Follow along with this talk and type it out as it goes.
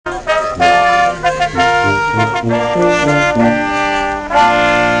Alright,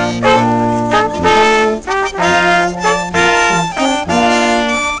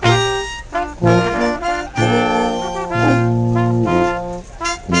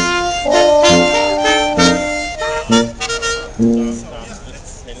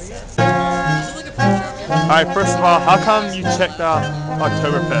 first of all, how come you checked out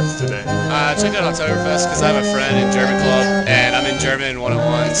Oktoberfest today? I checked out Oktoberfest because I have a friend in German club, and I'm in German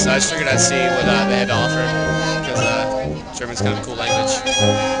 101, so I just figured I'd see what they had to offer, because German's kind of a cool language.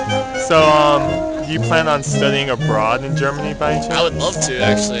 So, do you plan on studying abroad in Germany by any chance? I would love to,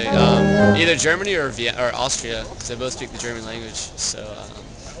 actually. Either Germany or Austria, because they both speak the German language, so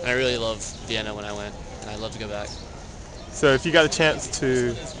and I really loved Vienna when I went, and I'd love to go back. So if you got a chance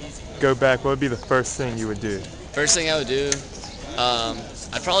to go back, what would be the first thing you would do? First thing I would do,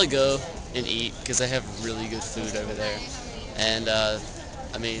 I'd probably go and eat because they have really good food over there, and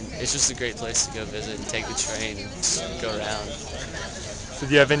I mean it's just a great place to go visit and take the train and just go around. So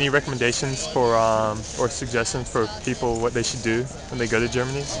do you have any recommendations for or suggestions for people what they should do when they go to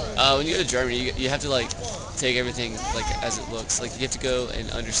Germany? When you go to Germany, you have to like take everything like as it looks. Like you have to go and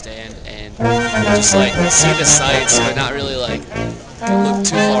understand and just like see the sights, but not really like look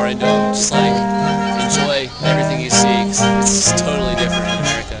too far into them. Just like enjoy everything you see, 'cause it's just totally different in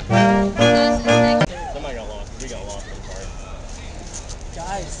America. Somebody got lost. We got lost. I'm sorry.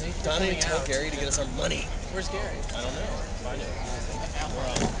 Guys, Donnie tell Gary to get us our money. where's Gary? I don't know. Find it.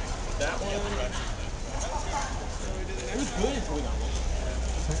 That one. It was good until we got lost.